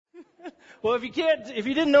Well, if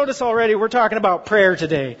you didn't notice already, we're talking about prayer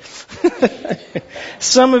today.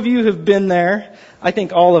 Some of you have been there. I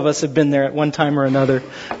think all of us have been there at one time or another.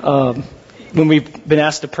 When we've been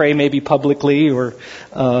asked to pray, maybe publicly, or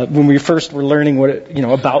when we first were learning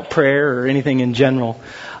about prayer or anything in general.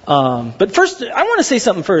 But first, I want to say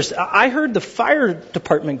something first. I heard the fire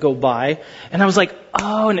department go by, and I was like,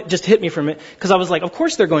 oh, and it just hit me for a minute. Because I was like, of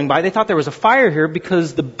course they're going by. They thought there was a fire here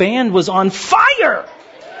because the band was on fire.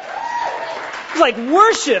 It was like,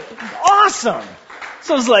 worship, awesome.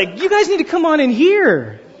 So I was like, you guys need to come on in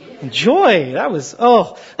here. Enjoy. That's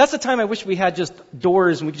the time I wish we had just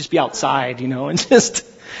doors and we could just be outside, and just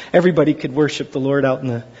everybody could worship the Lord out in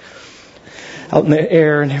the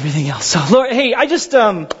air and everything else. So, Lord, hey,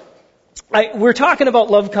 we're talking about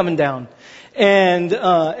love coming down. And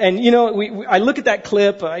I look at that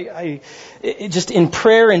clip, just in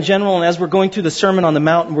prayer in general, and as we're going through the Sermon on the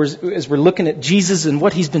Mount, as we're looking at Jesus and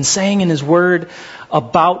what He's been saying in His Word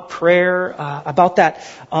about prayer, about that,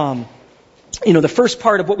 the first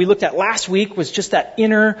part of what we looked at last week was just that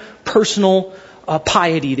inner personal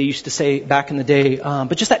piety, they used to say back in the day,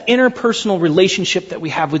 but just that interpersonal relationship that we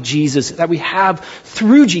have with Jesus, that we have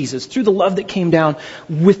through Jesus, through the love that came down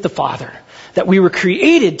with the Father, that we were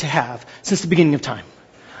created to have since the beginning of time.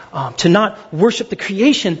 To not worship the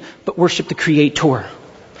creation, but worship the Creator.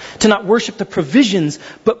 To not worship the provisions,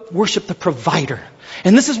 but worship the Provider.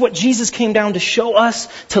 And this is what Jesus came down to show us,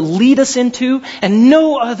 to lead us into, and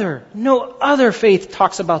no other faith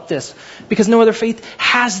talks about this, because no other faith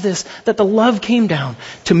has this, that the love came down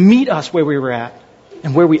to meet us where we were at,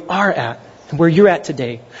 and where we are at, and where you're at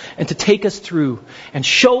today, and to take us through and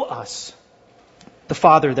show us the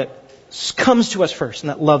Father that comes to us first and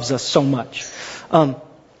that loves us so much.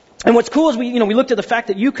 And what's cool is we looked at the fact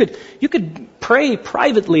that you could pray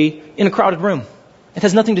privately in a crowded room. It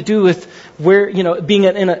has nothing to do with where, being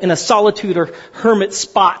in a solitude or hermit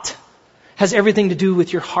spot. It has everything to do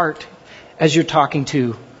with your heart as you're talking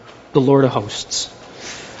to the Lord of hosts.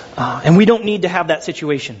 And we don't need to have that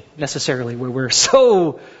situation necessarily where we're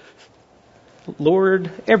so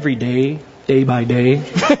Lord every day, day by day.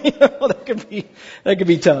 That could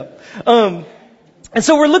be tough. And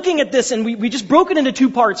so we're looking at this, and we just broke it into two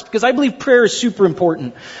parts because I believe prayer is super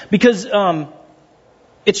important. Because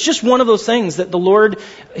it's just one of those things that the Lord,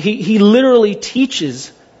 He literally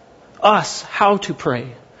teaches us how to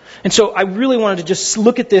pray. And so I really wanted to just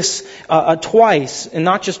look at this twice and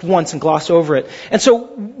not just once and gloss over it. And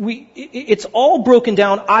so it's all broken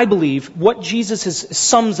down, I believe, what Jesus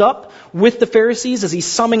sums up with the Pharisees as He's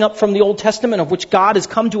summing up from the Old Testament, of which God has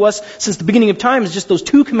come to us since the beginning of time, is just those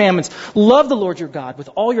two commandments. Love the Lord your God with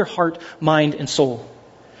all your heart, mind, and soul.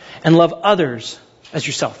 And love others as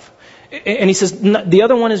yourself. And He says the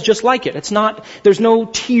other one is just like it. It's not, there's no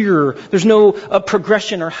tier, there's no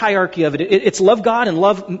progression or hierarchy of it. It's love God and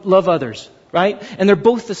love others, right? And they're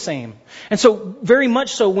both the same. And so very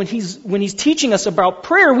much so when He's teaching us about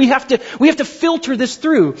prayer, we have to filter this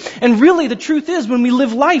through. And really the truth is, when we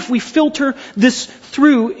live life, we filter this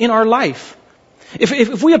through in our life.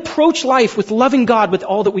 If we approach life with loving God with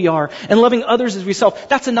all that we are and loving others as we self,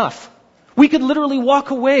 that's enough. We could literally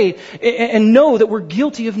walk away and know that we're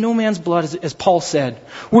guilty of no man's blood, as Paul said.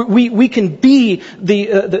 We can be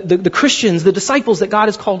the Christians, the disciples that God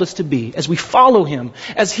has called us to be, as we follow Him,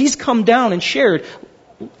 as He's come down and shared.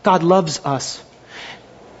 God loves us,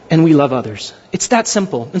 and we love others. It's that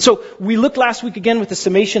simple. And so we looked last week again with the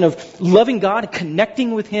summation of loving God,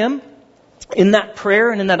 connecting with Him in that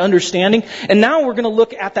prayer and in that understanding. And now we're going to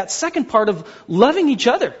look at that second part of loving each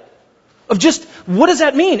other. Of just, what does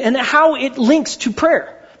that mean? And how it links to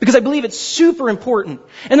prayer. Because I believe it's super important.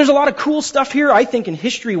 And there's a lot of cool stuff here, I think, in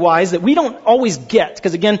history-wise, that we don't always get.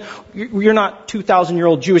 Because again, you're not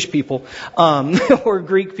 2,000-year-old Jewish people, or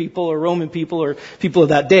Greek people, or Roman people, or people of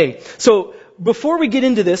that day. So, before we get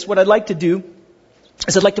into this, what I'd like to do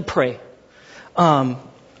is I'd like to pray. But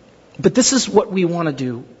this is what we want to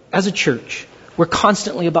do as a church. We're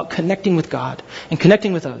constantly about connecting with God and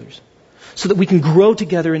connecting with others, so that we can grow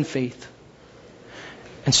together in faith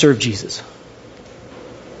and serve Jesus.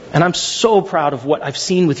 And I'm so proud of what I've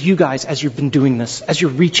seen with you guys as you've been doing this, as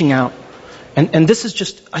you're reaching out. And this is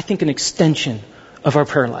just, I think, an extension of our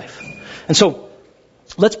prayer life. And so,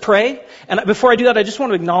 let's pray. And before I do that, I just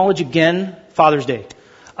want to acknowledge again Father's Day.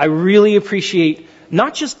 I really appreciate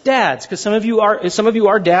not just dads, because some of you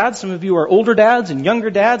are dads, some of you are older dads and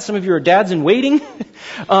younger dads, some of you are dads in waiting.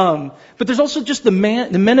 But there's also just the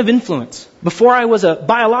men of influence. Before I was a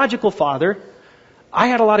biological father, I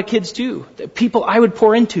had a lot of kids too, people I would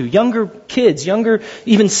pour into, younger kids, younger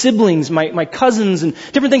even siblings, my cousins, and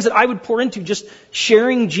different things that I would pour into, just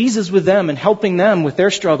sharing Jesus with them and helping them with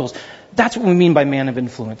their struggles. That's what we mean by man of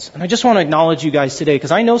influence. And I just want to acknowledge you guys today,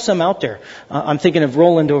 because I know some out there. I'm thinking of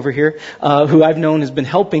Roland over here, who I've known has been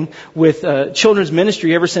helping with children's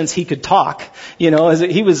ministry ever since he could talk. As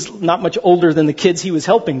he was not much older than the kids he was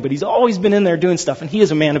helping, but he's always been in there doing stuff, and he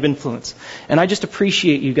is a man of influence. And I just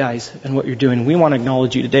appreciate you guys and what you're doing. We want to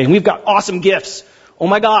acknowledge you today. And we've got awesome gifts. Oh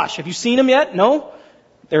my gosh, have you seen them yet? No?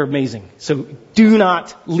 They're amazing. So do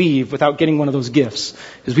not leave without getting one of those gifts,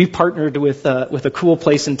 because we've partnered with a cool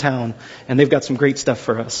place in town, and they've got some great stuff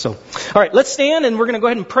for us. So, all right, let's stand, and we're going to go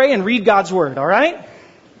ahead and pray and read God's Word, all right?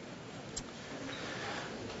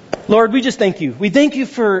 Lord, we just thank you. We thank you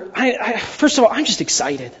for, first of all, I'm just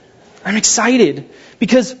excited. I'm excited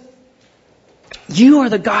because you are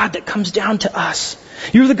the God that comes down to us.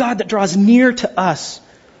 You're the God that draws near to us.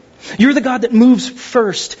 You're the God that moves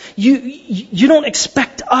first. You don't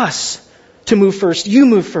expect us to move first. You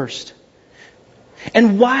move first.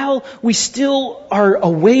 And while we still are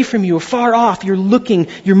away from you, or far off, you're looking,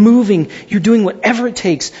 you're moving, you're doing whatever it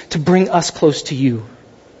takes to bring us close to you.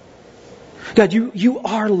 God, you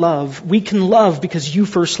are love. We can love because you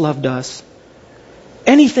first loved us.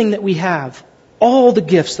 Anything that we have, all the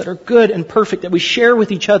gifts that are good and perfect that we share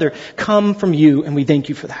with each other come from you, and we thank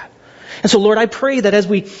you for that. And so, Lord, I pray that as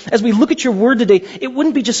we look at your word today, it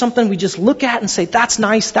wouldn't be just something we just look at and say, that's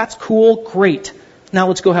nice, that's cool, great. Now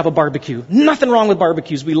let's go have a barbecue. Nothing wrong with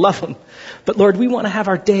barbecues. We love them. But Lord, we want to have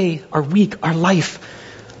our day, our week, our life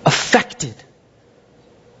affected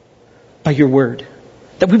by your word.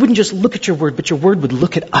 That we wouldn't just look at your word, but your word would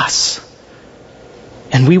look at us.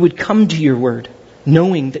 And we would come to your word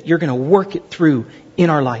knowing that you're going to work it through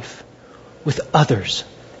in our life with others.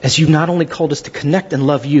 As you've not only called us to connect and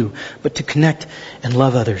love you, but to connect and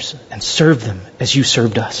love others and serve them as you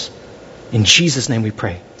served us. In Jesus' name we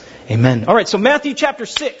pray. Amen. All right, so Matthew chapter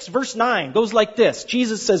 6, verse 9 goes like this.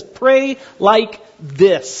 Jesus says, pray like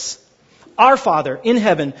this. Our Father in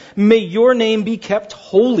heaven, may your name be kept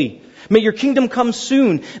holy. May your kingdom come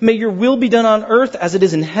soon. May your will be done on earth as it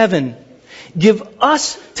is in heaven. Give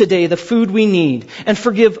us today the food we need, and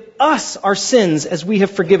forgive us our sins as we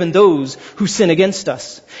have forgiven those who sin against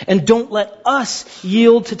us. And don't let us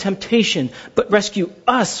yield to temptation, but rescue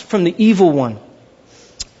us from the evil one.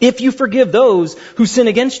 If you forgive those who sin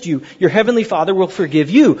against you, your heavenly Father will forgive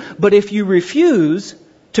you. But if you refuse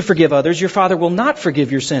to forgive others, your Father will not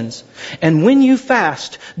forgive your sins. And when you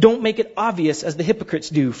fast, don't make it obvious as the hypocrites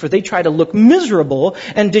do, for they try to look miserable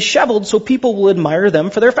and disheveled so people will admire them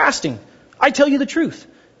for their fasting. I tell you the truth.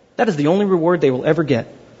 That is the only reward they will ever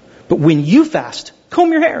get. But when you fast,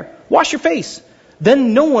 comb your hair, wash your face.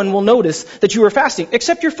 Then no one will notice that you are fasting,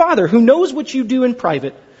 except your Father who knows what you do in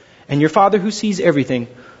private. And your Father who sees everything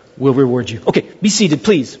will reward you. Okay, be seated,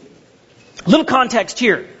 please. A little context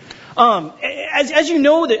here. As you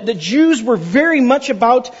know, the Jews were very much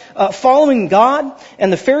about following God,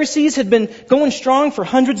 and the Pharisees had been going strong for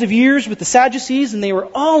hundreds of years with the Sadducees, and they were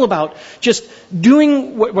all about just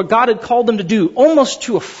doing what God had called them to do, almost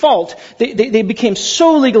to a fault. They became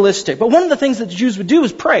so legalistic. But one of the things that the Jews would do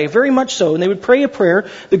was pray, very much so, and they would pray a prayer,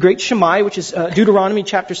 the great Shema, which is Deuteronomy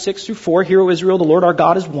chapter 6 through 4, Hear, O Israel, the Lord our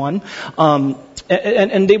God is one.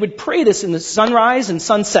 And they would pray this in the sunrise and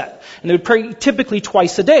sunset. And they would pray typically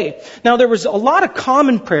twice a day. Now, there was a lot of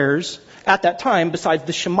common prayers at that time besides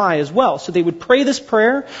the Shema as well. So they would pray this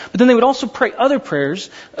prayer, but then they would also pray other prayers,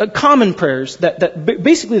 common prayers that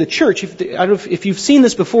basically the church, I don't know if you've seen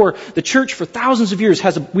this before, the church for thousands of years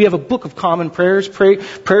we have a book of common prayers,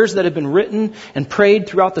 prayers that have been written and prayed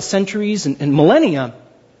throughout the centuries and millennia.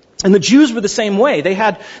 And the Jews were the same way. They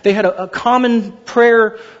had a common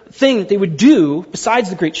prayer thing that they would do besides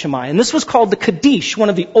the great Shema. And this was called the Kaddish. One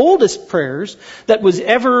of the oldest prayers that was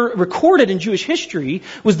ever recorded in Jewish history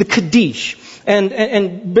was the Kaddish.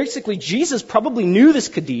 And basically Jesus probably knew this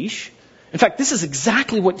Kaddish. In fact, this is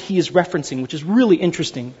exactly what he is referencing, which is really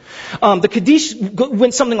interesting. The Kaddish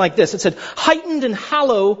went something like this. It said, heightened and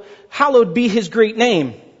hallowed be his great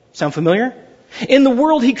name. Sound familiar? In the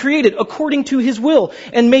world he created according to his will.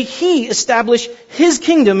 And may he establish his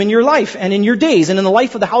kingdom in your life and in your days and in the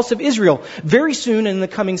life of the house of Israel very soon and in the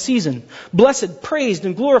coming season. Blessed, praised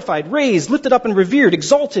and glorified, raised, lifted up and revered,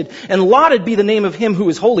 exalted and lauded be the name of him who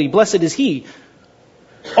is holy. Blessed is he.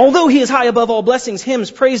 Although he is high above all blessings, hymns,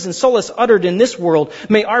 praise and solace uttered in this world,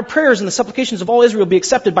 may our prayers and the supplications of all Israel be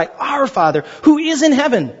accepted by our Father who is in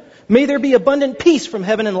heaven. May there be abundant peace from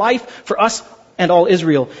heaven and life for us and all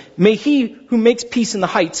Israel. May he who makes peace in the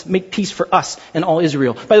heights make peace for us and all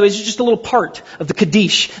Israel. By the way, this is just a little part of the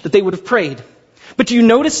Kaddish that they would have prayed. But do you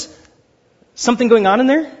notice something going on in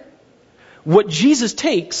there? What Jesus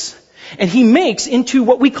takes and he makes into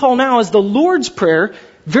what we call now as the Lord's Prayer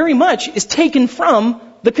very much is taken from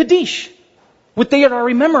the Kaddish, what they had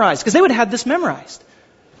already memorized, because they would have had this memorized.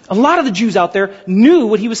 A lot of the Jews out there knew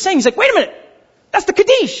what he was saying. He's like, wait a minute, that's the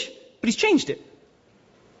Kaddish, but he's changed it.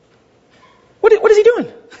 What is he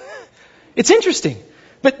doing? It's interesting.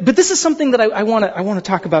 But this is something that I want to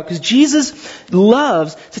talk about, because Jesus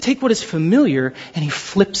loves to take what is familiar and he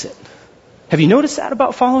flips it. Have you noticed that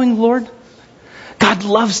about following the Lord? God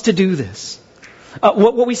loves to do this.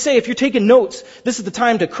 What we say, if you're taking notes, this is the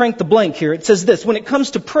time to crank the blank here. It says this: when it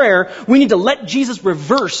comes to prayer, we need to let Jesus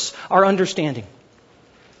reverse our understanding.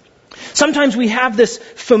 Sometimes we have this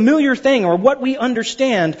familiar thing or what we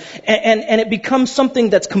understand, and it becomes something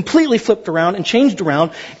that's completely flipped around and changed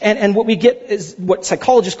around, and what we get is what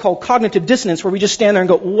psychologists call cognitive dissonance, where we just stand there and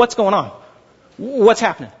go, what's going on? What's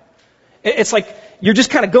happening? It's like you're just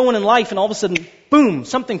kind of going in life, and all of a sudden, boom,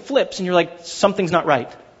 something flips, and you're like, something's not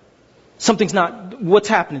right. Something's not, what's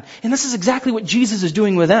happening? And this is exactly what Jesus is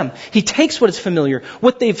doing with them. He takes what is familiar,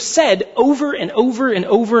 what they've said over and over and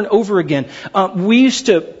over and over again. We used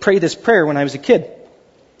to pray this prayer when I was a kid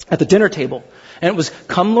at the dinner table. And it was,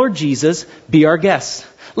 come Lord Jesus, be our guest.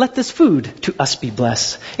 Let this food to us be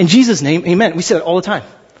blessed. In Jesus' name, amen. We said it all the time.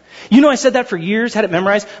 You know, I said that for years, had it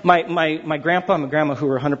memorized. My grandpa and my grandma, who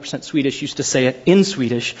were 100% Swedish, used to say it in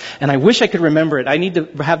Swedish, and I wish I could remember it. I need to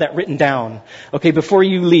have that written down, okay, before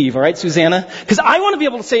you leave, all right, Susanna? Because I want to be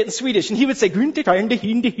able to say it in Swedish, and he would say, I don't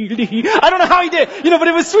know how he did, but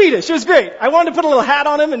it was Swedish. It was great. I wanted to put a little hat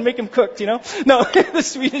on him and make him cooked, No, the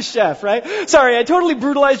Swedish chef, right? Sorry, I totally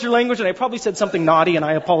brutalized your language, and I probably said something naughty, and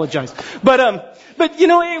I apologize. But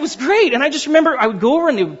it was great, and I just remember I would go over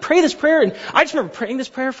and they would pray this prayer, and I just remember praying this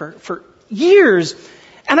prayer for years.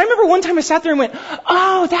 And I remember one time I sat there and went,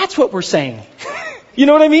 oh, that's what we're saying. You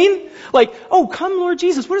know what I mean? Like, oh, come Lord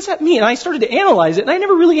Jesus, what does that mean? And I started to analyze it, and I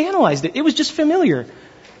never really analyzed it. It was just familiar.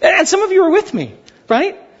 And some of you are with me,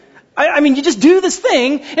 right? I mean, you just do this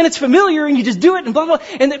thing, and it's familiar, and you just do it, and blah, blah.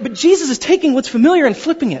 But Jesus is taking what's familiar and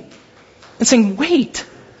flipping it. And saying, wait,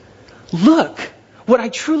 look, what I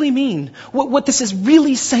truly mean, what this is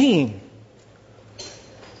really saying.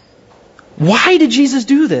 Why did Jesus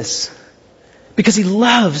do this? Because he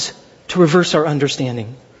loves to reverse our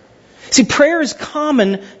understanding. See, prayer is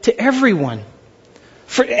common to everyone.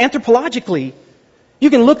 Anthropologically, you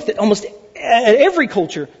can look at almost every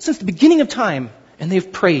culture since the beginning of time, and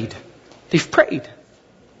they've prayed. They've prayed.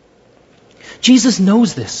 Jesus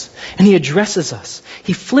knows this, and he addresses us.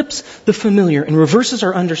 He flips the familiar and reverses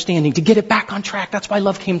our understanding to get it back on track. That's why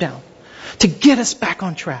love came down. To get us back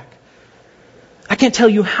on track. I can't tell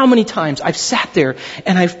you how many times I've sat there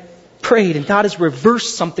and I've prayed and God has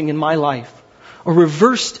reversed something in my life, or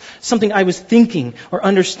reversed something I was thinking or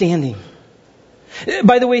understanding.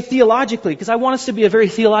 By the way, theologically, because I want us to be a very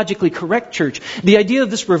theologically correct church, the idea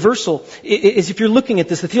of this reversal is, if you're looking at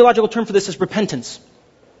this, the theological term for this is repentance.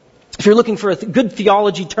 If you're looking for a good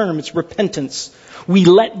theology term, it's repentance. We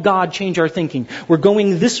let God change our thinking. We're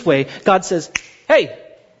going this way. God says, hey.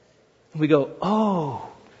 We go, oh,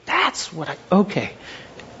 that's what okay.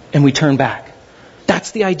 And we turn back.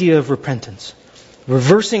 That's the idea of repentance.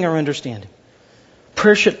 Reversing our understanding.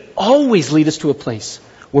 Prayer should always lead us to a place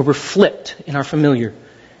where we're flipped in our familiar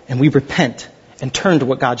and we repent and turn to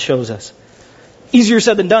what God shows us. Easier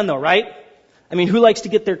said than done though, right? I mean, who likes to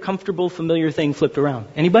get their comfortable, familiar thing flipped around?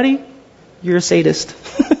 Anybody? You're a sadist.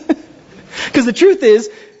 Because the truth is,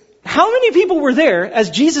 how many people were there as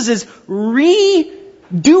Jesus is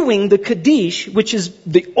redoing the Kaddish, which is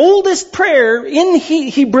the oldest prayer in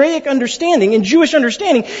Hebraic understanding, in Jewish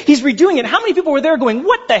understanding? He's redoing it. How many people were there going,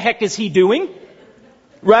 what the heck is he doing?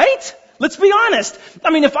 Right? Let's be honest.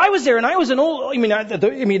 I mean, if I was there and I was an old,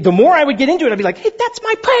 the more I would get into it, I'd be like, hey, that's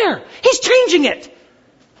my prayer. He's changing it.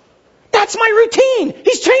 That's my routine.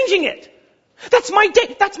 He's changing it. That's my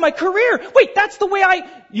day. That's my career. Wait, that's the way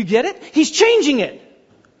you get it? He's changing it.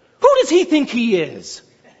 Who does he think he is?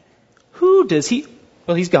 Who does he?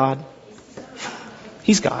 Well, he's God.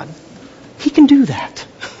 He's God. He can do that.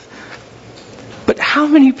 But how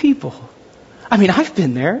many people? I mean, I've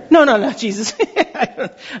been there. No, Jesus.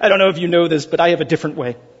 I don't know if you know this, but I have a different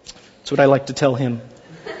way. That's what I like to tell him.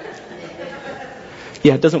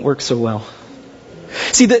 Yeah, it doesn't work so well.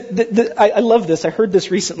 See, I love this. I heard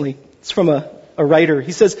this recently. It's from a writer.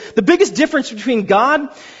 He says, the biggest difference between God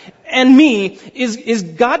and me is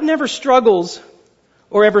God never struggles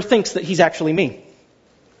or ever thinks that he's actually me.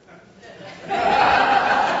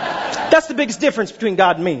 That's the biggest difference between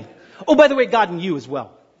God and me. Oh, by the way, God and you as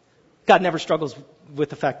well. God never struggles with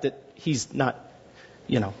the fact that he's not,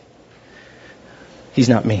 He's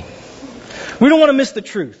not me. We don't want to miss the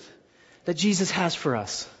truth that Jesus has for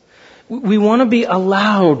us. We want to be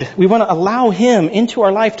allowed. We want to allow Him into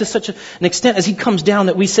our life to such an extent as He comes down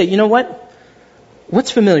that we say, you know what?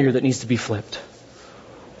 What's familiar that needs to be flipped?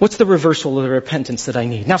 What's the reversal of the repentance that I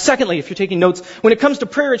need? Now, secondly, if you're taking notes, when it comes to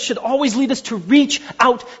prayer, it should always lead us to reach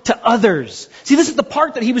out to others. See, this is the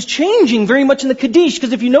part that He was changing very much in the Kaddish.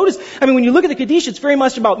 Because if you notice, when you look at the Kaddish, it's very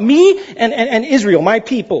much about me and Israel, my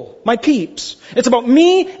people, my peeps. It's about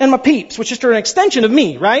me and my peeps, which is an extension of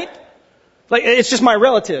me, right? Like, it's just my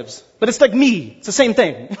relatives. But it's like me. It's the same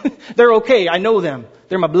thing. They're okay. I know them.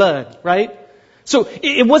 They're my blood, right? So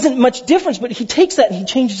it wasn't much difference, but He takes that and He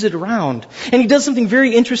changes it around. And He does something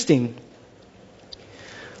very interesting.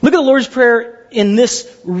 Look at the Lord's Prayer in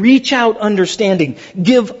this reach out understanding.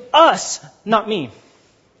 Give us, not me.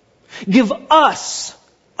 Give us,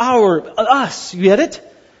 us, you get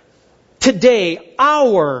it? Today,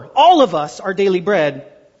 all of us, our daily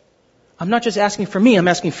bread. I'm not just asking for me, I'm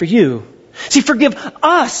asking for you. See, forgive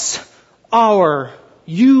us,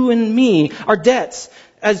 you and me, our debts,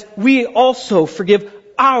 as we also forgive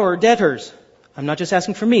our debtors. I'm not just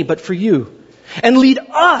asking for me, but for you. And lead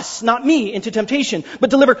us, not me, into temptation, but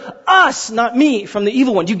deliver us, not me, from the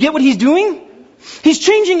evil one. Do you get what He's doing? He's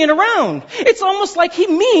changing it around. It's almost like He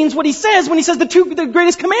means what He says when He says the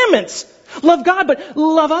greatest commandments. Love God, but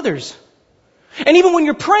love others. And even when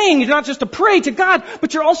you're praying, you're not just to pray to God,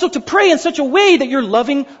 but you're also to pray in such a way that you're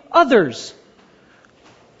loving others.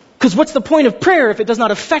 Because what's the point of prayer if it does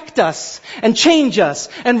not affect us and change us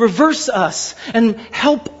and reverse us and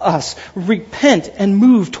help us repent and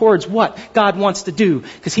move towards what God wants to do?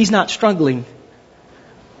 Because He's not struggling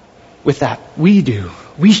with that. We do.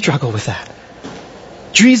 We struggle with that.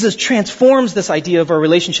 Jesus transforms this idea of our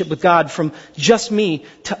relationship with God from just me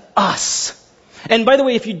to us. And by the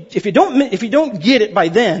way, if you don't get it by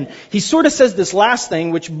then, He sort of says this last thing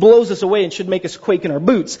which blows us away and should make us quake in our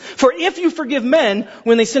boots. For if you forgive men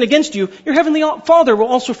when they sin against you, your heavenly Father will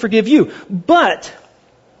also forgive you. But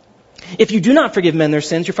if you do not forgive men their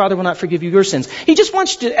sins, your Father will not forgive you your sins. He just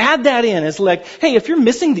wants you to add that in as like, hey, if you're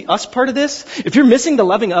missing the us part of this, if you're missing the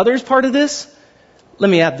loving others part of this, let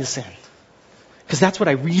me add this in. Because that's what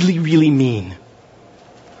I really, really mean.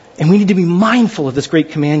 And we need to be mindful of this great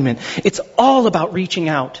commandment. It's all about reaching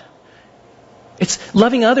out. It's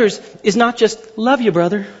loving others is not just love you,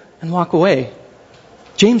 brother, and walk away.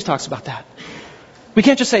 James talks about that. We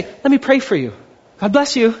can't just say, let me pray for you. God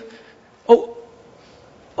bless you. Oh,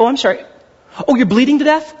 I'm sorry. Oh, you're bleeding to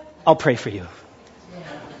death? I'll pray for you.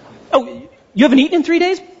 Oh, you haven't eaten in 3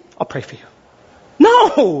 days? I'll pray for you.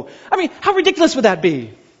 No! How ridiculous would that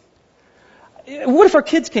be? What if our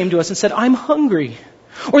kids came to us and said, I'm hungry?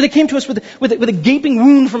 Or they came to us with a gaping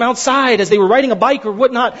wound from outside as they were riding a bike or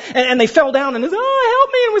whatnot, and they fell down and they said,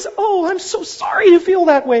 help me. And we said, I'm so sorry you feel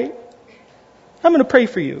that way. I'm going to pray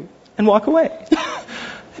for you and walk away.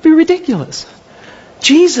 That'd be ridiculous.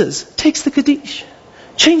 Jesus takes the Kaddish,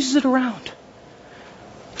 changes it around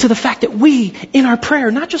to the fact that we, in our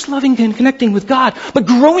prayer, not just loving and connecting with God, but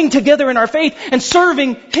growing together in our faith and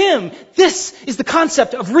serving Him. This is the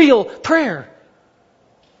concept of real prayer.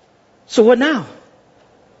 So what now?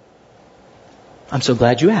 I'm so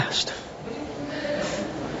glad you asked.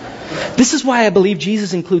 This is why I believe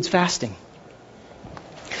Jesus includes fasting.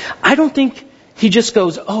 I don't think He just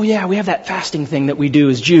goes, oh yeah, we have that fasting thing that we do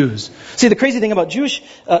as Jews. See, the crazy thing about Jewish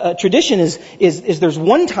tradition is there's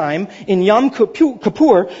one time in Yom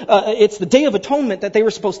Kippur, it's the Day of Atonement that they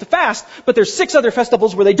were supposed to fast, but there's 6 other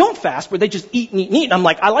festivals where they don't fast, where they just eat and eat and eat. And I'm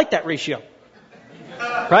like, I like that ratio.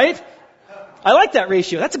 Right? I like that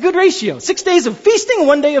ratio. That's a good ratio. 6 days of feasting,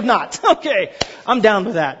 1 day of not. Okay, I'm down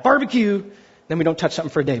with that. Barbecue, then we don't touch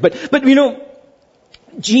something for a day. But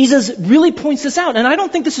Jesus really points this out. And I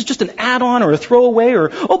don't think this is just an add-on or a throwaway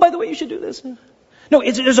or, oh, by the way, you should do this. No,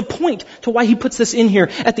 there's a point to why He puts this in here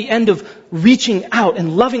at the end of reaching out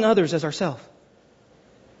and loving others as ourselves.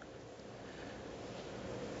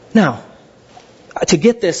 Now, to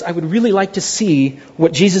get this, I would really like to see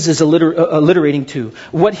what Jesus is alliterating to,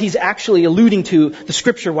 what He's actually alluding to, the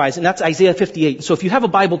scripture-wise, and that's Isaiah 58. So if you have a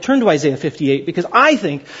Bible, turn to Isaiah 58, because I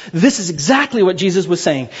think this is exactly what Jesus was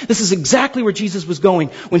saying. This is exactly where Jesus was going.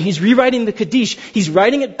 When He's rewriting the Kaddish, He's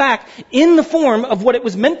writing it back in the form of what it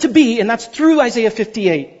was meant to be, and that's through Isaiah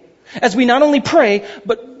 58. As we not only pray,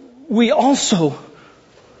 but we also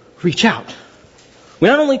reach out. We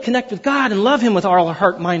not only connect with God and love Him with all our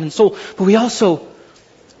heart, mind, and soul, but we also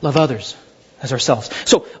love others as ourselves.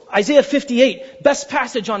 So Isaiah 58, best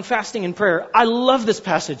passage on fasting and prayer. I love this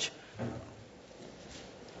passage.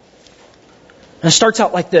 And it starts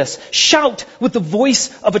out like this. Shout with the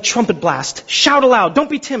voice of a trumpet blast. Shout aloud. Don't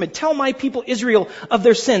be timid. Tell my people Israel of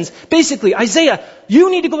their sins. Basically, Isaiah, you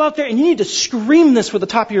need to go out there and you need to scream this with the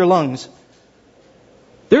top of your lungs.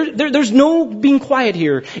 There's no being quiet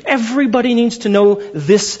here. Everybody needs to know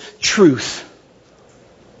this truth.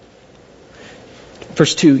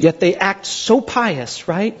 Verse 2, yet they act so pious,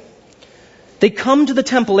 right? They come to the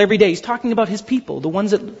temple every day. He's talking about his people, the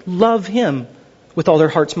ones that love him with all their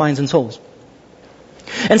hearts, minds, and souls.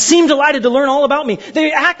 And seem delighted to learn all about me.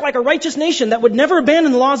 They act like a righteous nation that would never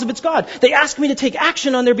abandon the laws of its God. They ask me to take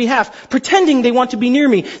action on their behalf, pretending they want to be near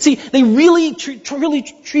me. See, they really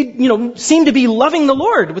seem to be loving the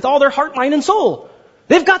Lord with all their heart, mind, and soul.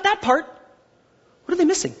 They've got that part. What are they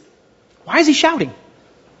missing? Why is he shouting?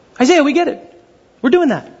 Isaiah, we get it. We're doing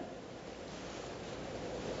that.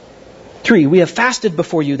 3, we have fasted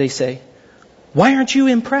before you, they say. Why aren't you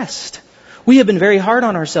impressed? We have been very hard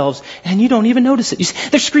on ourselves, and you don't even notice it. You see,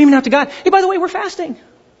 they're screaming out to God, hey, by the way, we're fasting.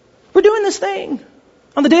 We're doing this thing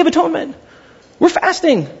on the Day of Atonement. We're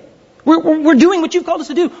fasting. We're doing what you've called us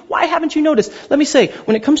to do. Why haven't you noticed? Let me say,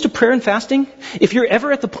 when it comes to prayer and fasting, if you're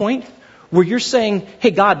ever at the point where you're saying,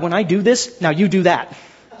 hey, God, when I do this, now you do that,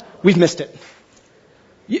 we've missed it.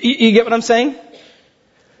 You get what I'm saying?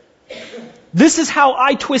 This is how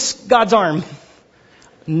I twist God's arm.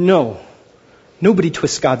 No. Nobody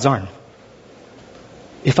twists God's arm.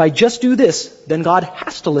 If I just do this, then God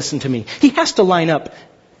has to listen to me. He has to line up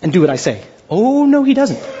and do what I say. Oh, no, he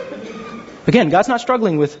doesn't. Again, God's not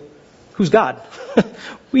struggling with who's God.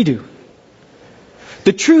 We do.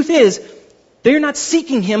 The truth is, they're not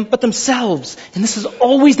seeking him, but themselves. And this is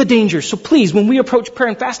always the danger. So please, when we approach prayer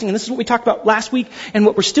and fasting, and this is what we talked about last week, and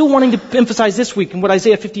what we're still wanting to emphasize this week, and what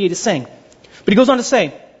Isaiah 58 is saying. But he goes on to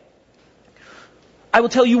say, I will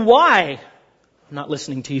tell you why I'm not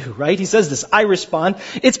listening to you, right? He says this. I respond,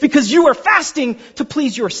 it's because you are fasting to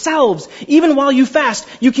please yourselves. Even while you fast,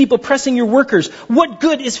 you keep oppressing your workers. What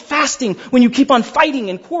good is fasting when you keep on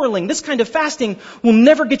fighting and quarreling? This kind of fasting will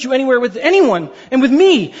never get you anywhere with anyone. And with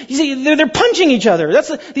me, you see, they're punching each other.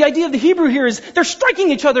 That's the idea of the Hebrew here is they're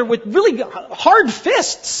striking each other with really hard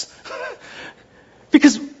fists.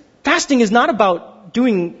 Because fasting is not about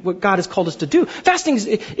doing what God has called us to do. Fasting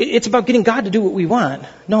it's about getting God to do what we want.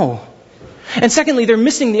 No. And secondly, they're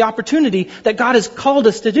missing the opportunity that God has called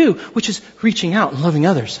us to do, which is reaching out and loving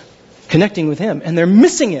others, connecting with him. And they're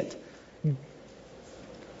missing it.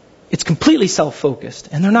 It's completely self-focused.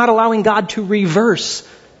 And they're not allowing God to reverse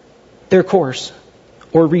their course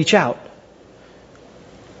or reach out.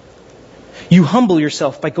 You humble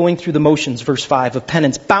yourself by going through the motions, verse 5, of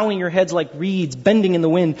penance, bowing your heads like reeds, bending in the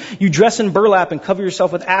wind. You dress in burlap and cover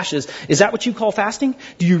yourself with ashes. Is that what you call fasting?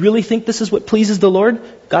 Do you really think this is what pleases the Lord?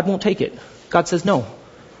 God won't take it. God says, no,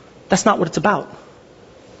 that's not what it's about.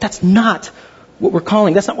 That's not what we're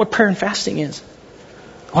calling. That's not what prayer and fasting is.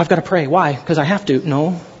 Oh, I've got to pray. Why? Because I have to.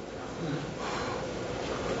 No.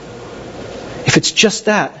 If it's just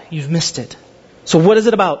that, you've missed it. So what is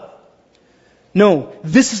it about? No,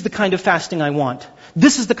 this is the kind of fasting I want.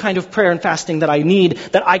 This is the kind of prayer and fasting that I need,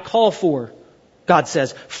 that I call for. God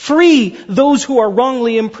says, free those who are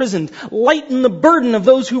wrongly imprisoned. Lighten the burden of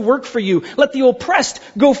those who work for you. Let the oppressed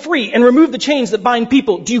go free and remove the chains that bind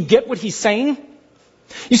people. Do you get what he's saying?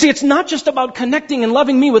 You see, it's not just about connecting and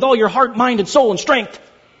loving me with all your heart, mind, and soul and strength,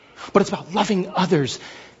 but it's about loving others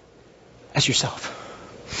as yourself.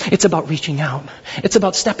 It's about reaching out. It's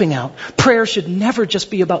about stepping out. Prayer should never just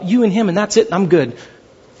be about you and him and that's it and I'm good.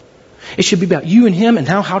 It should be about you and him, and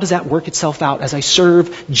now how does that work itself out as I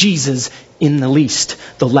serve Jesus in the least,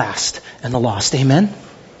 the last, and the lost. Amen?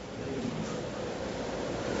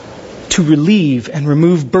 To relieve and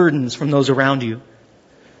remove burdens from those around you.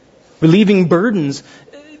 Relieving burdens,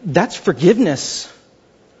 that's forgiveness.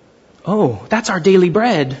 Oh, that's our daily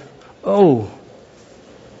bread. Oh.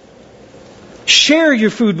 Share your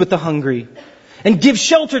food with the hungry. And give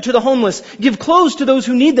shelter to the homeless. Give clothes to those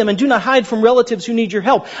who need them. And do not hide from relatives who need your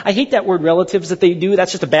help. I hate that word relatives that they do.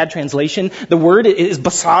 That's just a bad translation. The word is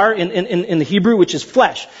basar in the Hebrew, which is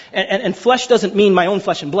flesh. And flesh doesn't mean my own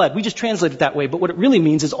flesh and blood. We just translate it that way. But what it really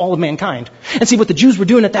means is all of mankind. And see, what the Jews were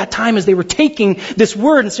doing at that time is they were taking this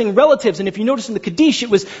word and saying relatives. And if you notice in the Kaddish, it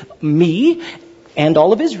was me and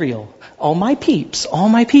all of Israel. All my peeps, all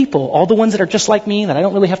my people, all the ones that are just like me that I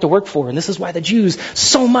don't really have to work for. And this is why the Jews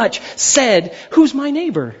so much said, who's my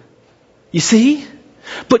neighbor? You see?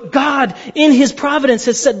 But God, in his providence,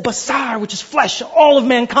 has said, basar, which is flesh, all of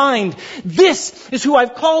mankind. This is who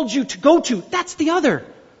I've called you to go to. That's the other.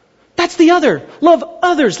 That's the other. Love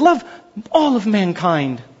others. Love all of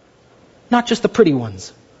mankind. Not just the pretty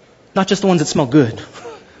ones. Not just the ones that smell good.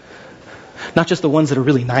 Not just the ones that are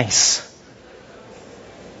really nice.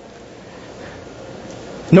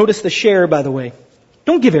 Notice the share, by the way.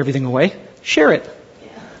 Don't give everything away. Share it.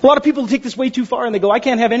 A lot of people take this way too far and they go, I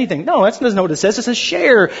can't have anything. No, that's not what it says. It says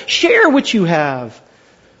share. Share what you have.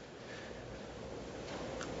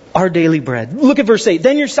 Our daily bread. Look at verse 8.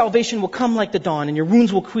 Then your salvation will come like the dawn, and your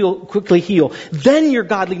wounds will quickly heal. Then your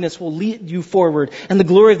godliness will lead you forward, and the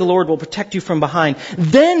glory of the Lord will protect you from behind.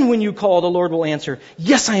 Then when you call, the Lord will answer.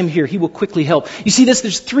 Yes, I am here. He will quickly help. You see this?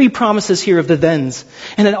 There's 3 promises here of the thens.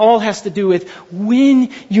 And it all has to do with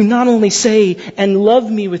when you not only say and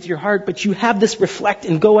love me with your heart, but you have this reflect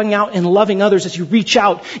in going out and loving others as you reach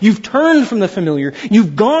out. You've turned from the familiar.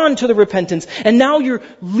 You've gone to the repentance. And now you're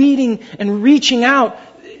leading and reaching out.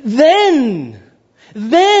 Then,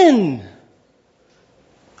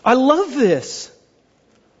 I love this.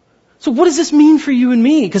 So what does this mean for you and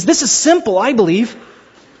me? Because this is simple, I believe.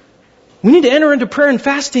 We need to enter into prayer and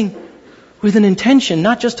fasting with an intention,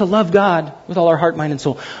 not just to love God with all our heart, mind, and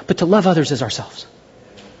soul, but to love others as ourselves.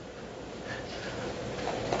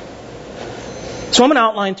 So I'm going to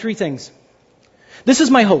outline 3 things. This is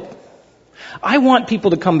my hope. I want people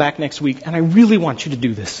to come back next week, and I really want you to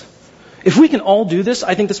do this. If we can all do this,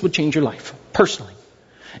 I think this would change your life, personally.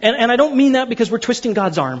 And I don't mean that because we're twisting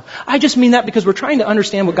God's arm. I just mean that because we're trying to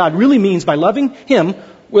understand what God really means by loving Him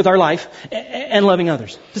with our life and loving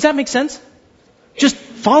others. Does that make sense? Just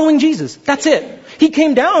following Jesus. That's it. He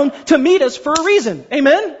came down to meet us for a reason.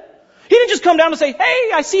 Amen? He didn't just come down to say,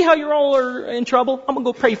 hey, I see how you all are in trouble. I'm going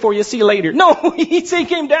to go pray for you. See you later. No, He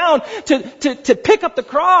came down to pick up the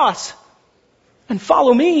cross and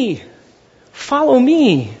follow me. Follow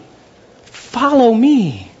me. Follow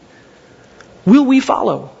me. Will we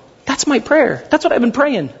follow? That's my prayer. That's what I've been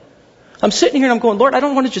praying. I'm sitting here and I'm going, Lord, I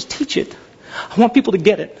don't want to just teach it. I want people to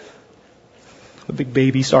get it. A big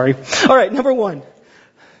baby, sorry. All right, number 1.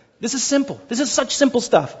 This is simple. This is such simple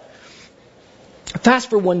stuff. Fast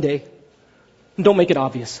for 1 day and don't make it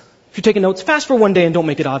obvious. If you're taking notes, fast for 1 day and don't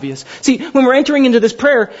make it obvious. See, when we're entering into this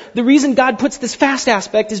prayer, the reason God puts this fast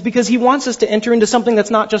aspect is because He wants us to enter into something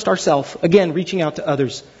that's not just ourselves. Again, reaching out to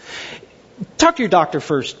others. Talk to your doctor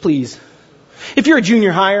first, please. If you're a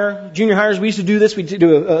junior hires, we used to do this. We'd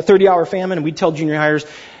do a 30-hour famine, and we'd tell junior hires,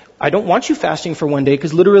 I don't want you fasting for 1 day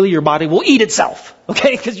because literally your body will eat itself.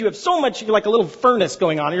 Okay? Because you have so much, you're like a little furnace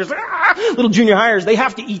going on. You're just like, little junior hires, they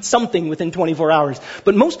have to eat something within 24 hours.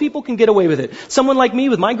 But most people can get away with it. Someone like me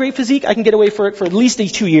with my great physique, I can get away for it for at least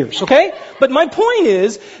 2 years. Okay? But my point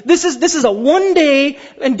is, this is a 1 day,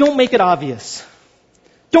 and don't make it obvious.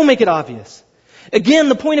 Don't make it obvious. Again,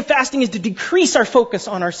 the point of fasting is to decrease our focus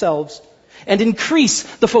on ourselves and increase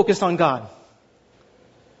the focus on God.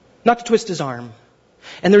 Not to twist His arm.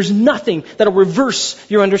 And there's nothing that'll reverse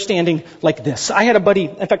your understanding like this. I had a buddy,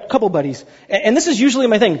 in fact, a couple buddies, and this is usually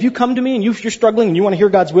my thing. If you come to me and you're struggling and you want to hear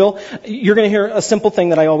God's will, you're going to hear a simple thing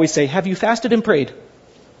that I always say. Have you fasted and prayed?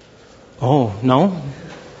 Oh, no.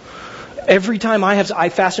 Every time I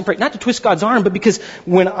fast and pray, not to twist God's arm, but because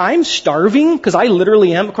when I'm starving, because I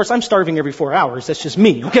literally am, of course I'm starving every 4 hours, that's just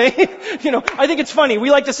me, okay? I think it's funny,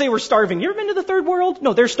 we like to say we're starving. You ever been to the third world?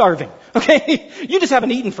 No, they're starving, okay? You just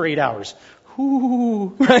haven't eaten for 8 hours.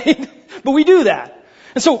 Ooh, right? But we do that.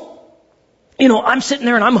 And so, I'm sitting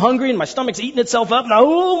there and I'm hungry and my stomach's eating itself up and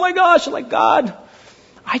oh my gosh, I'm like, God,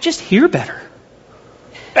 I just hear better.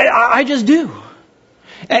 I just do.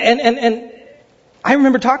 And I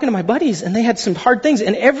remember talking to my buddies and they had some hard things.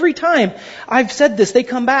 And every time I've said this, they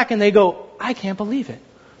come back and they go, I can't believe it.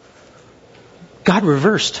 God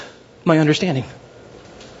reversed my understanding.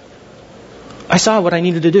 I saw what I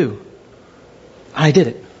needed to do. I did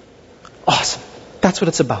it. Awesome. That's what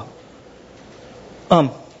it's about.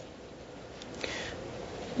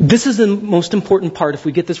 This is the most important part if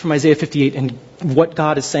we get this from Isaiah 58 and what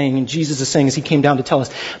God is saying and Jesus is saying as He came down to tell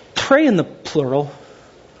us. Pray in the plural.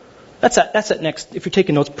 That's that next. If you're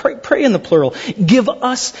taking notes, pray in the plural. Give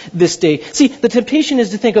us this day. See, the temptation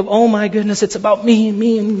is to think of, oh my goodness, it's about me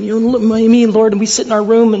and Lord, and we sit in our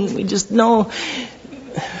room and we just know.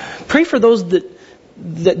 Pray for those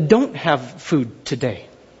that don't have food today.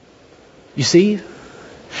 You see?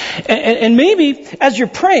 And maybe as you're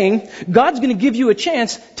praying, God's going to give you a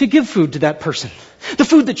chance to give food to that person. The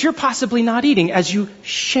food that you're possibly not eating as you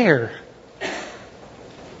share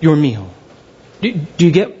your meal. Do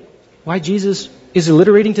you get why Jesus is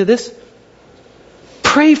alliterating to this?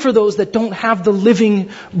 Pray for those that don't have the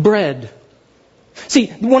living bread. See,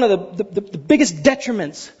 one of the biggest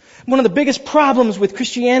detriments, one of the biggest problems with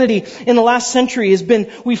Christianity in the last century has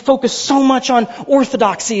been we focus so much on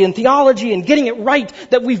orthodoxy and theology and getting it right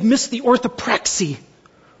that we've missed the orthopraxy,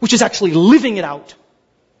 which is actually living it out.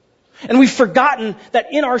 And we've forgotten that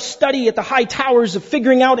in our study at the high towers of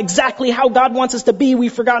figuring out exactly how God wants us to be,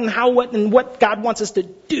 we've forgotten what God wants us to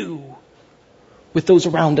do with those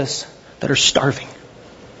around us that are starving.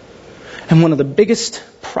 And one of the biggest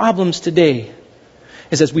problems today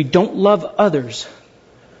is as we don't love others,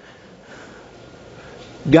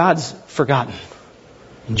 God's forgotten.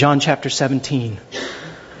 In John chapter 17,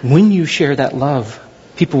 when you share that love,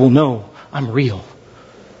 people will know I'm real.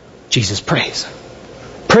 Jesus prays.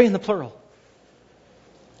 Pray in the plural.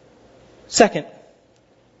 Second,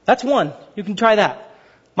 that's one. You can try that.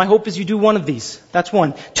 My hope is you do one of these. That's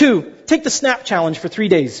one. 2, take the SNAP challenge for 3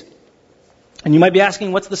 days. And you might be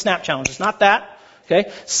asking, what's the SNAP challenge? It's not that. Okay?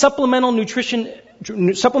 Supplemental Nutritional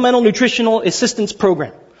Assistance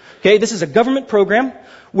Program. Okay? This is a government program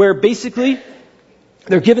where basically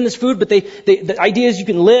they're given this food, but the idea is you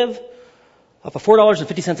can live off of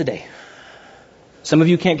 $4.50 a day. Some of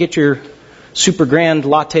you can't get your super grand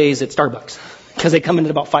lattes at Starbucks because they come in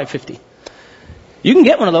at about $5.50. You can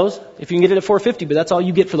get one of those if you can get it at $4.50, but that's all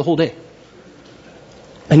you get for the whole day.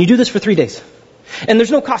 And you do this for 3 days. And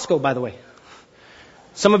there's no Costco, by the way.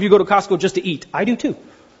 Some of you go to Costco just to eat. I do too.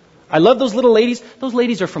 I love those little ladies. Those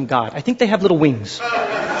ladies are from God. I think they have little wings.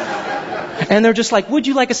 And they're just like, would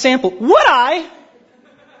you like a sample? Would I?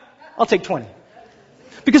 I'll take 20.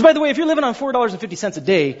 Because by the way, if you're living on $4.50 a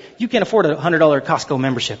day, you can't afford a $100 Costco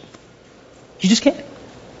membership. You just can't.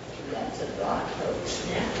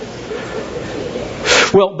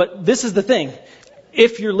 Well, but this is the thing.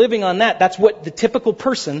 If you're living on that, that's what the typical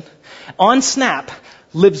person on SNAP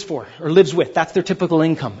lives for or lives with. That's their typical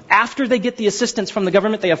income. After they get the assistance from the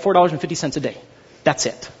government, they have $4.50 a day. That's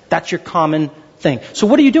it. That's your common thing. So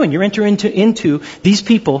what are you doing? You're entering into these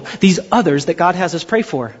people, these others that God has us pray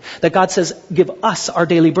for. That God says, give us our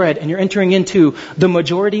daily bread. And you're entering into the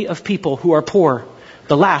majority of people who are poor.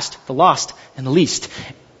 The last, the lost, and the least.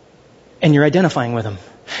 And you're identifying with them.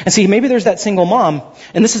 And see, maybe there's that single mom.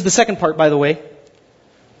 And this is the second part, by the way.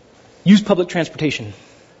 Use public transportation.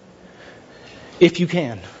 If you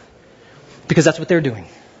can. Because that's what they're doing.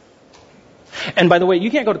 And by the way,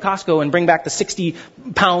 you can't go to Costco and bring back the 60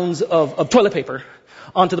 pounds of toilet paper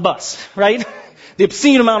onto the bus, right? The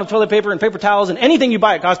obscene amount of toilet paper and paper towels and anything you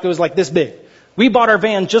buy at Costco is like this big. We bought our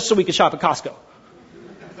van just so we could shop at Costco.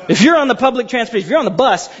 If you're on the public transportation, if you're on the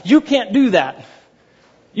bus, you can't do that.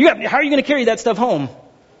 How are you going to carry that stuff home?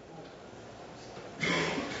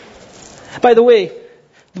 By the way,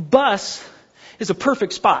 the bus is a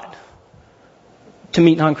perfect spot to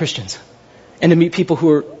meet non-Christians and to meet people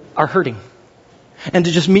who are hurting and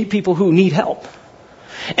to just meet people who need help.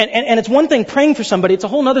 And it's one thing praying for somebody, it's a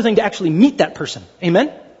whole other thing to actually meet that person.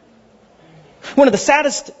 Amen? One of the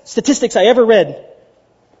saddest statistics I ever read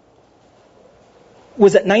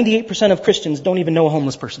was that 98% of Christians don't even know a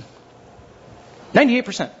homeless person.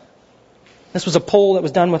 98%. This was a poll that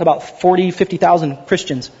was done with about 50,000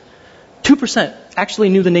 Christians. 2% actually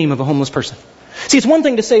knew the name of a homeless person. See, it's one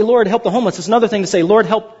thing to say, Lord, help the homeless. It's another thing to say, Lord,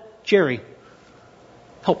 help Jerry.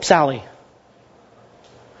 Help Sally.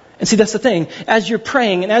 And see, that's the thing. As you're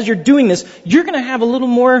praying and as you're doing this, you're going to have a little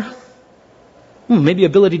more, maybe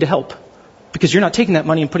ability to help. Because you're not taking that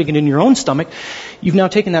money and putting it in your own stomach. You've now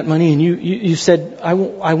taken that money and you said, I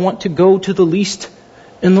want to go to the least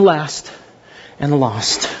and the last and the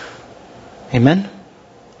lost. Amen?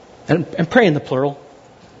 And pray in the plural.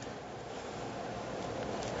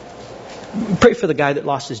 Pray for the guy that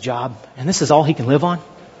lost his job and this is all he can live on.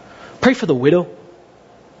 Pray for the widow.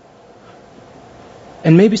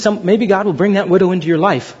 And maybe God will bring that widow into your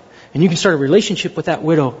life and you can start a relationship with that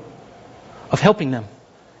widow of helping them.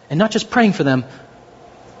 And not just praying for them,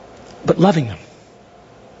 but loving them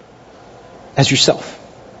as yourself.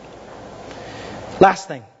 Last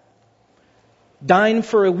thing. Dine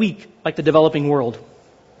for a week like the developing world.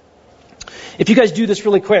 If you guys do this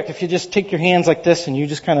really quick, if you just take your hands like this and you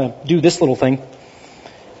just kind of do this little thing,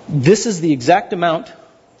 this is the exact amount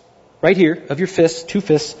right here of your fists, 2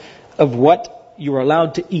 fists, of what you are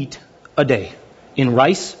allowed to eat a day in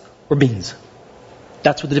rice or beans.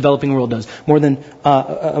 That's what the developing world does. More than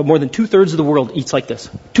 2/3 of the world eats like this.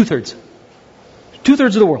 2/3.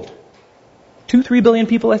 2/3 of the world. 2-3 billion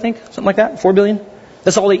people, I think, something like that. 4 billion.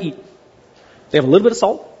 That's all they eat. They have a little bit of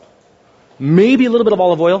salt, maybe a little bit of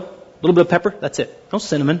olive oil, a little bit of pepper. That's it. No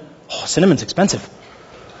cinnamon. Oh, cinnamon's expensive.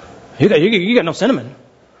 You got no cinnamon,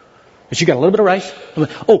 but you got a little bit of rice.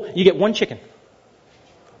 Oh, you get 1 chicken.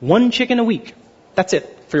 1 chicken a week. That's it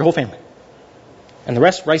for your whole family, and the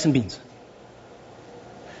rest rice and beans.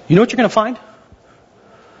 You know what you're going to find?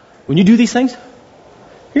 When you do these things,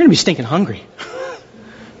 you're going to be stinking hungry.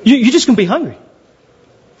 You're just going to be hungry.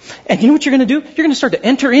 And you know what you're going to do? You're going to start to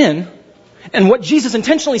enter in and what Jesus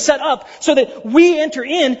intentionally set up so that we enter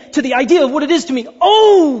into the idea of what it is to mean,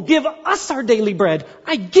 oh, give us our daily bread.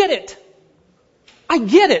 I get it. I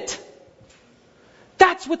get it.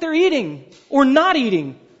 That's what they're eating or not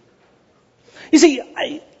eating. You see,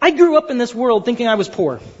 I grew up in this world thinking I was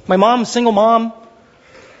poor. My mom, single mom.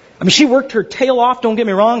 I mean, she worked her tail off, don't get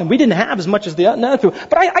me wrong, and we didn't have as much as the other people.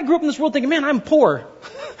 But I grew up in this world thinking, man, I'm poor.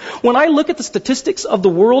 When I look at the statistics of the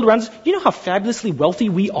world around us, you know how fabulously wealthy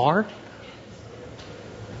we are?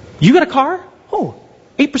 You got a car? Oh,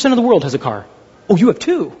 8% of the world has a car. Oh, you have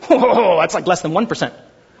 2. Oh, that's like less than 1%.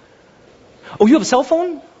 Oh, you have a cell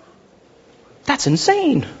phone? That's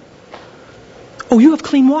insane. Oh, you have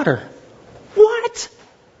clean water. What?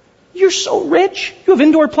 You're so rich? You have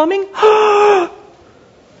indoor plumbing?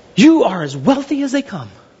 You are as wealthy as they come.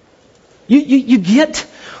 You get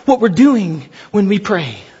what we're doing when we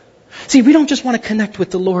pray. See, we don't just want to connect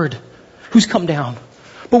with the Lord who's come down,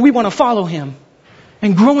 but we want to follow Him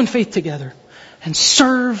and grow in faith together and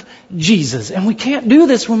serve Jesus. And we can't do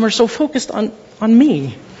this when we're so focused on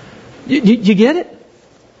me. You get it?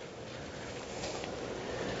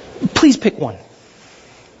 Please pick one.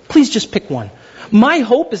 Please just pick one. My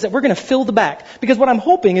hope is that we're going to fill the back. Because what I'm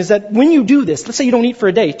hoping is that when you do this, let's say you don't eat for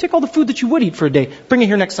a day, take all the food that you would eat for a day, bring it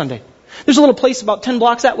here next Sunday. There's a little place about 10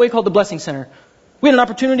 blocks that way called the Blessing Center. We had an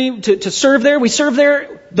opportunity to serve there. We serve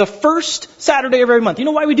there the first Saturday of every month. You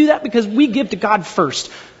know why we do that? Because we give to God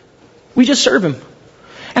first. We just serve Him.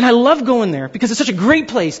 And I love going there because it's such a great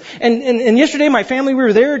place. And yesterday my family, we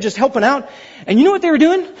were there just helping out. And you know what they were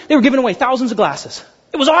doing? They were giving away thousands of glasses.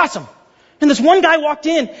 It was awesome. And this one guy walked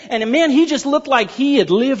in, and man, he just looked like he had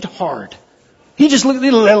lived hard. He just looked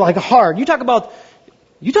like hard. You talk about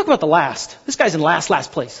the last. This guy's in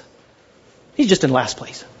last place. He's just in last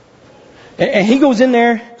place. And he goes in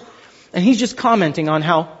there, and he's just commenting on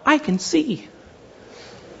how I can see.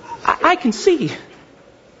 I can see.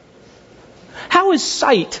 How is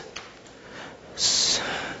sight?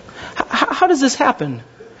 How does this happen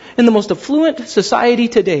in the most affluent society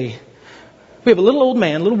today? We have a little old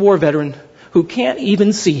man, a little war veteran, who can't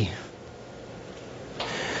even see.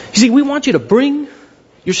 You see, we want you to bring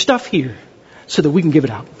your stuff here so that we can give it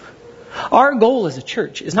out. Our goal as a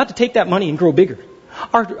church is not to take that money and grow bigger.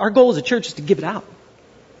 Our goal as a church is to give it out.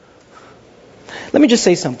 Let me just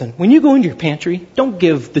say something. When you go into your pantry, don't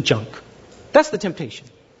give the junk. That's the temptation.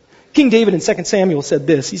 King David in 2 Samuel said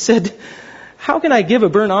this. He said, how can I give a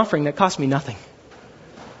burnt offering that costs me nothing?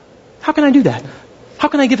 How can I do that? How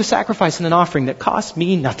can I give a sacrifice and an offering that costs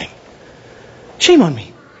me nothing? Shame on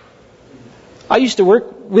me. I used to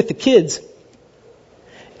work with the kids,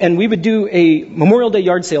 and we would do a Memorial Day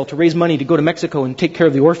yard sale to raise money to go to Mexico and take care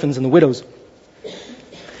of the orphans and the widows.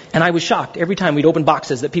 And I was shocked every time we'd open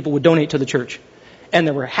boxes that people would donate to the church. And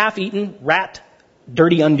there were half-eaten, rat,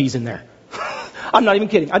 dirty undies in there. I'm not even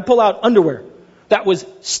kidding. I'd pull out underwear that was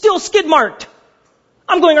still skid marked.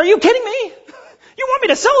 I'm going, are you kidding me? You want me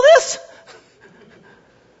to sell this?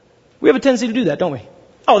 We have a tendency to do that, don't we?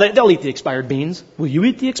 Oh, they'll eat the expired beans. Will you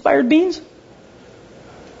eat the expired beans?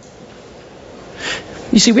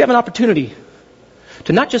 You see, we have an opportunity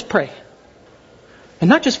to not just pray and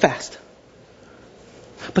not just fast,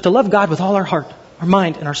 but to love God with all our heart, our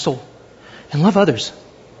mind, and our soul, and love others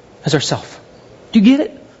as ourselves. Do you get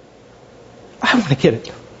it? I want to get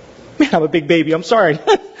it. Man, I'm a big baby. I'm sorry.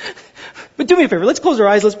 But do me a favor. Let's close our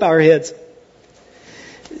eyes. Let's bow our heads.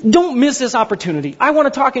 Don't miss this opportunity. I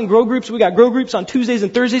want to talk in grow groups. We got grow groups on Tuesdays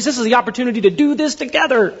and Thursdays. This is the opportunity to do this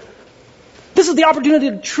together. This is the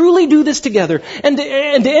opportunity to truly do this together and to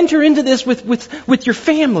enter into this with your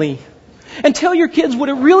family. And tell your kids what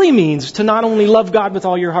it really means to not only love God with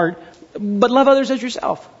all your heart, but love others as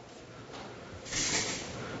yourself.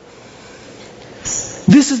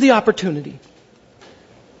 This is the opportunity.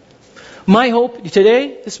 My hope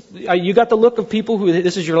today, you got the look of people who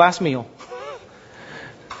this is your last meal.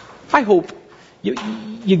 I hope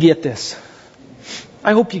you get this.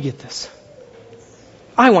 I hope you get this.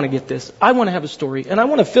 I want to get this. I want to have a story. And I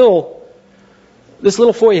want to fill this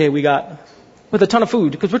little foyer we got with a ton of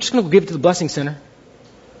food because we're just going to give it to the Blessing Center.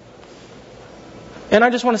 And I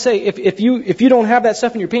just want to say, if you don't have that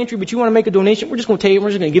stuff in your pantry, but you want to make a donation, we're just going to take it and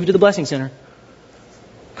we're just going to give it to the Blessing Center.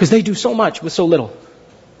 Because they do so much with so little.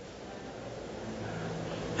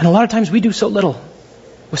 And a lot of times we do so little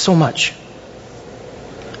with so much.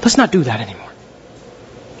 Let's not do that anymore.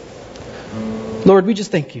 Lord, we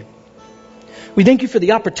just thank you. We thank you for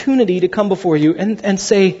the opportunity to come before you and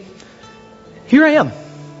say, here I am.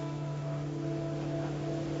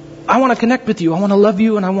 I want to connect with you. I want to love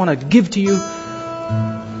you and I want to give to you.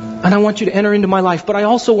 And I want you to enter into my life. But I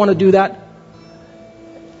also want to do that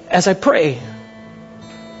as I pray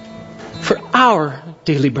for our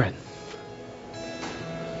daily bread.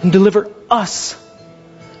 And deliver us.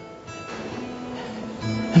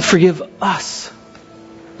 And forgive us.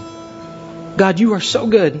 God, you are so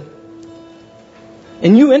good.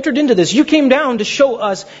 And you entered into this. You came down to show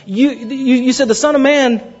us. You said the Son of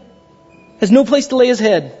Man has no place to lay his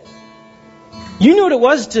head. You knew what it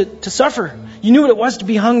was to suffer. You knew what it was to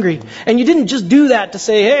be hungry. And you didn't just do that to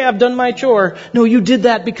say, hey, I've done my chore. No, you did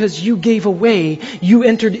that because you gave away. You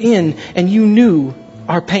entered in and you knew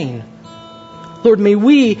our pain. Lord, may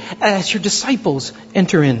we, as your disciples,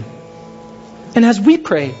 enter in. And as we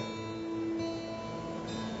pray,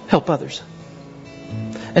 help others.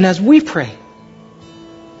 And as we pray,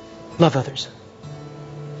 love others.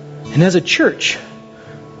 And as a church,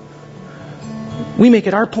 we make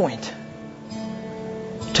it our point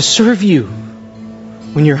to serve you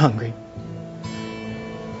when you're hungry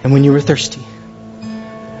and when you were thirsty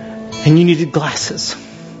and you needed glasses.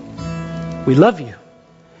 We love you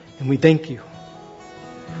and we thank you.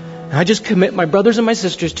 And I just commit my brothers and my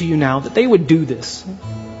sisters to you now that they would do this.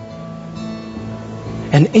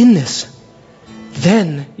 And in this,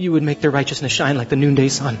 then you would make their righteousness shine like the noonday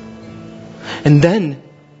sun. And then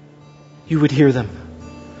you would hear them.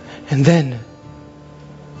 And then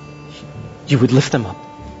you would lift them up.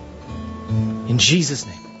 In Jesus'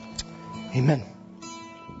 name, amen.